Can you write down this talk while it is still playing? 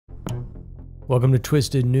Welcome to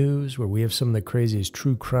Twisted News, where we have some of the craziest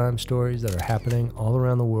true crime stories that are happening all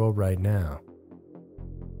around the world right now.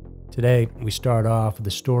 Today, we start off with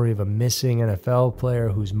the story of a missing NFL player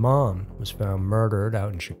whose mom was found murdered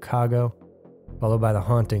out in Chicago, followed by the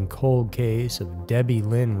haunting cold case of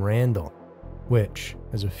Lynn Randall, which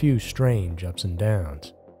has a few strange ups and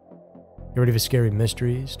downs. You ready for Scary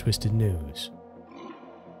Mysteries, Twisted News?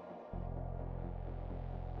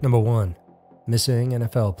 Number 1. Missing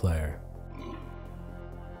NFL player.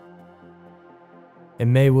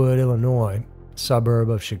 In Maywood, Illinois, a suburb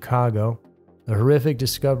of Chicago, the horrific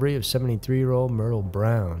discovery of 73-year-old Myrtle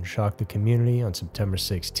Brown shocked the community on September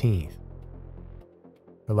 16th.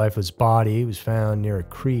 Her lifeless body was found near a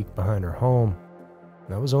creek behind her home,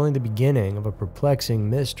 and that was only the beginning of a perplexing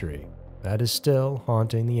mystery that is still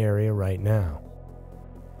haunting the area right now.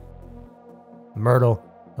 Myrtle,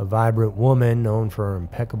 a vibrant woman known for her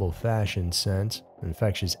impeccable fashion sense,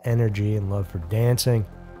 infectious energy, and love for dancing,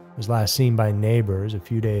 was last seen by neighbors a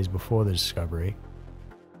few days before the discovery.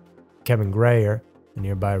 Kevin Grayer, a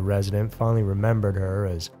nearby resident, fondly remembered her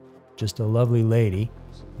as just a lovely lady,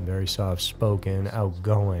 very soft-spoken,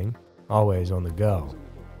 outgoing, always on the go.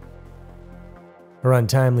 Her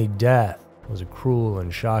untimely death was a cruel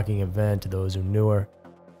and shocking event to those who knew her,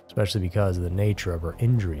 especially because of the nature of her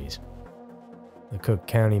injuries. The Cook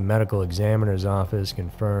County Medical Examiner's Office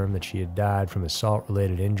confirmed that she had died from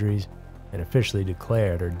assault-related injuries and officially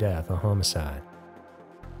declared her death a homicide.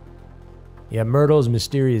 Yet Myrtle's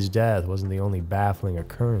mysterious death wasn't the only baffling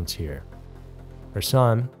occurrence here. Her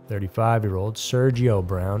son, 35-year-old Sergio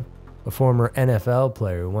Brown, a former NFL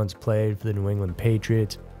player who once played for the New England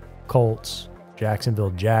Patriots, Colts,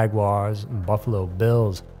 Jacksonville Jaguars, and Buffalo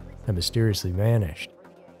Bills, had mysteriously vanished.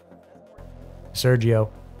 Sergio,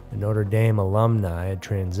 a Notre Dame alumni, had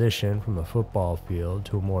transitioned from the football field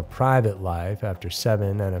to a more private life after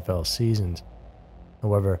 7 NFL seasons.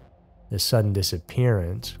 However, this sudden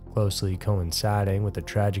disappearance, closely coinciding with the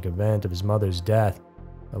tragic event of his mother's death,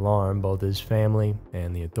 alarmed both his family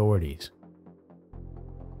and the authorities.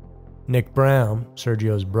 Nick Brown,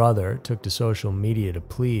 Sergio's brother, took to social media to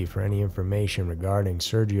plead for any information regarding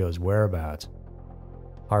Sergio's whereabouts.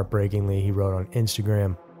 Heartbreakingly, he wrote on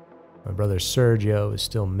Instagram, "My brother Sergio is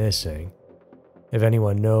still missing. If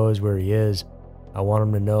anyone knows where he is, I want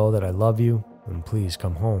him to know that I love you and please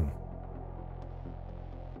come home."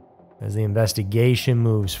 As the investigation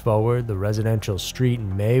moves forward, the residential street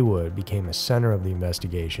in Maywood became a center of the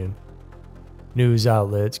investigation. News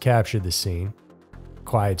outlets captured the scene. The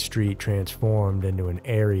quiet street transformed into an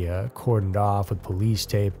area cordoned off with police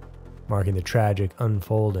tape, marking the tragic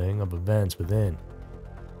unfolding of events within.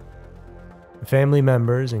 Family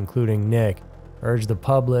members, including Nick, urged the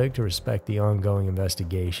public to respect the ongoing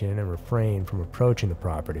investigation and refrain from approaching the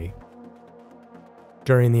property.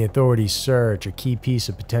 During the authorities' search, a key piece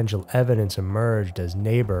of potential evidence emerged as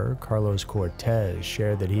neighbor Carlos Cortez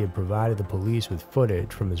shared that he had provided the police with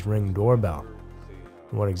footage from his Ring doorbell.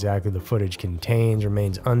 What exactly the footage contains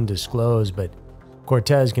remains undisclosed, but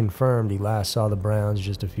Cortez confirmed he last saw the Browns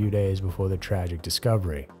just a few days before the tragic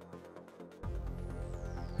discovery.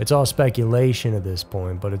 It's all speculation at this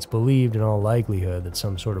point, but it's believed in all likelihood that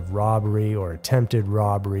some sort of robbery or attempted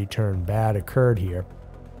robbery turned bad occurred here,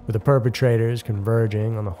 with the perpetrators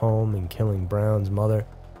converging on the home and killing Brown's mother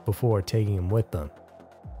before taking him with them.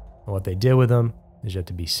 And what they did with him is yet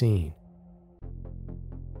to be seen.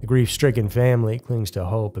 The grief-stricken family clings to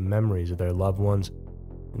hope and memories of their loved ones,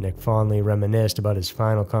 and Nick fondly reminisced about his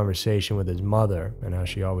final conversation with his mother and how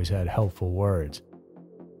she always had helpful words.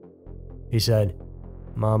 He said,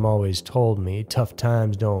 "Mom always told me tough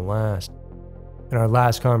times don't last, and our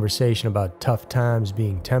last conversation about tough times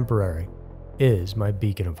being temporary is my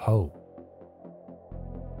beacon of hope."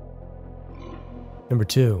 Number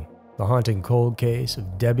 2. The haunting cold case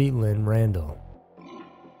of Lynn Randall.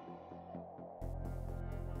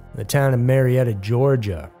 In the town of Marietta,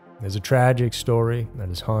 Georgia, there's a tragic story that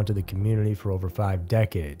has haunted the community for over 5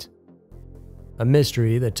 decades. A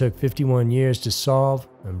mystery that took 51 years to solve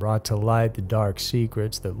and brought to light the dark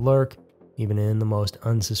secrets that lurk even in the most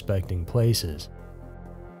unsuspecting places.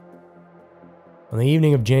 On the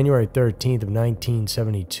evening of January 13th of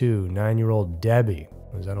 1972, 9-year-old Debbie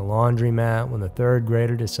was at a laundromat when the 3rd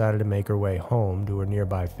grader decided to make her way home to her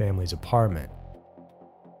nearby family's apartment.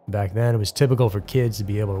 Back then, it was typical for kids to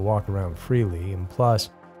be able to walk around freely, and plus,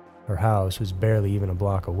 her house was barely even a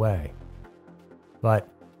block away. But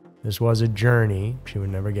this was a journey she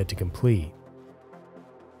would never get to complete.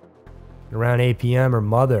 Around 8 p.m., her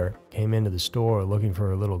mother came into the store looking for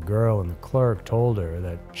her little girl, and the clerk told her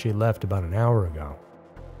that she had left about an hour ago.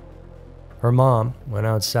 Her mom went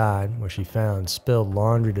outside where she found spilled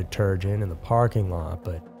laundry detergent in the parking lot,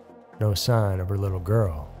 but no sign of her little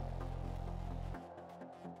girl.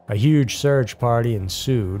 A huge search party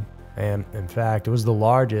ensued, and in fact, it was the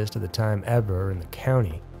largest at the time ever in the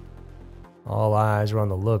county. All eyes were on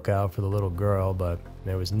the lookout for the little girl, but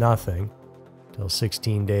there was nothing until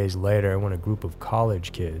 16 days later when a group of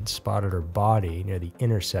college kids spotted her body near the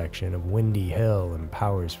intersection of Windy Hill and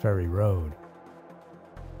Powers Ferry Road.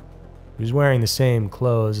 She was wearing the same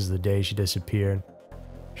clothes as the day she disappeared.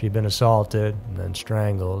 She'd been assaulted and then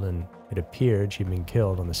strangled, and it appeared she'd been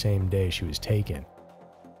killed on the same day she was taken.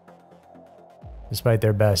 Despite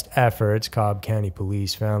their best efforts, Cobb County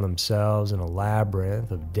Police found themselves in a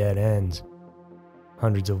labyrinth of dead ends.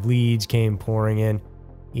 Hundreds of leads came pouring in,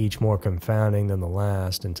 each more confounding than the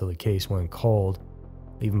last, until the case went cold,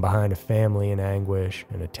 leaving behind a family in anguish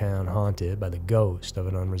and a town haunted by the ghost of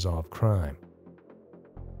an unresolved crime.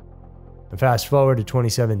 And fast forward to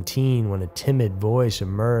 2017, when a timid voice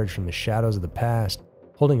emerged from the shadows of the past,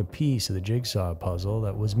 holding a piece of the jigsaw puzzle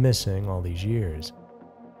that was missing all these years.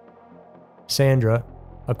 Sandra,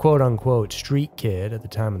 a quote-unquote street kid at the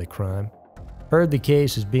time of the crime, heard the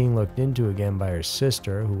case was being looked into again by her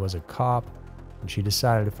sister, who was a cop, and she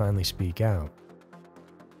decided to finally speak out.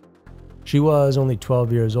 She was only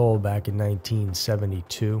 12 years old back in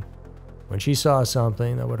 1972 when she saw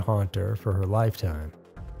something that would haunt her for her lifetime.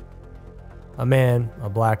 A man, a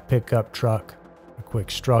black pickup truck, a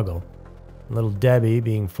quick struggle, and little Debbie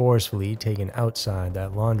being forcefully taken outside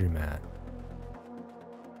that laundromat.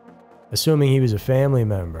 Assuming he was a family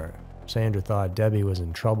member, Sandra thought Debbie was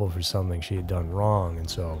in trouble for something she had done wrong, and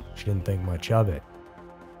so she didn't think much of it.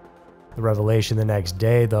 The revelation the next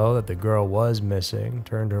day, though, that the girl was missing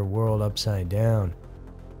turned her world upside down.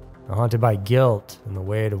 Haunted by guilt and the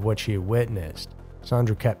weight of what she had witnessed,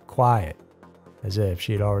 Sandra kept quiet, as if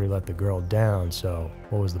she had already let the girl down, so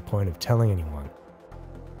what was the point of telling anyone?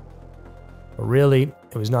 But really,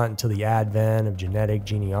 it was not until the advent of genetic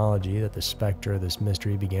genealogy that the specter of this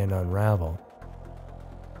mystery began to unravel.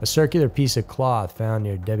 A circular piece of cloth found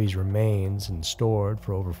near Debbie's remains and stored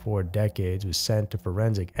for over 4 decades was sent to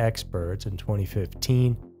forensic experts in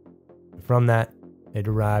 2015. From that, they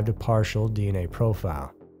derived a partial DNA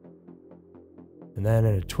profile. And then,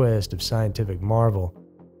 in a twist of scientific marvel,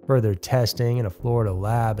 further testing in a Florida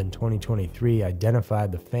lab in 2023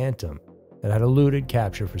 identified the phantom that had eluded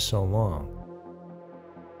capture for so long.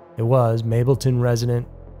 It was Mableton resident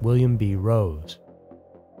William B. Rose.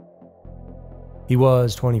 He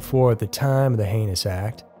was 24 at the time of the heinous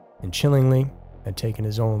act, and chillingly had taken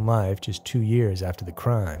his own life just 2 years after the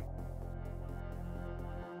crime.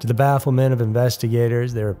 To the bafflement of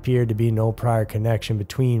investigators, there appeared to be no prior connection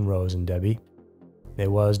between Rose and Debbie.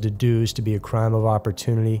 It was deduced to be a crime of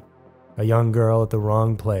opportunity, a young girl at the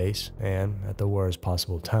wrong place and at the worst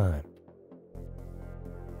possible time.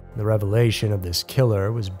 The revelation of this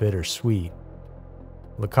killer was bittersweet.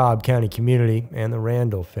 The Cobb County community and the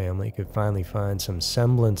Randall family could finally find some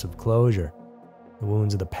semblance of closure. The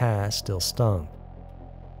wounds of the past still stung.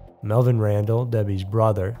 Melvin Randall, Debbie's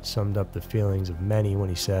brother, summed up the feelings of many when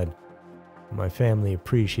he said, "My family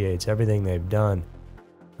appreciates everything they've done.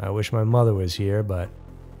 I wish my mother was here, but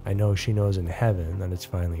I know she knows in heaven that it's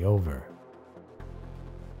finally over."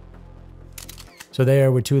 So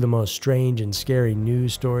there were 2 of the most strange and scary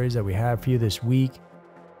news stories that we have for you this week.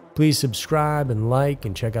 Please subscribe and like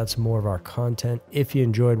and check out some more of our content if you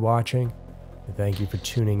enjoyed watching. And thank you for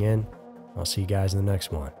tuning in. I'll see you guys in the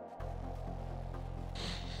next one.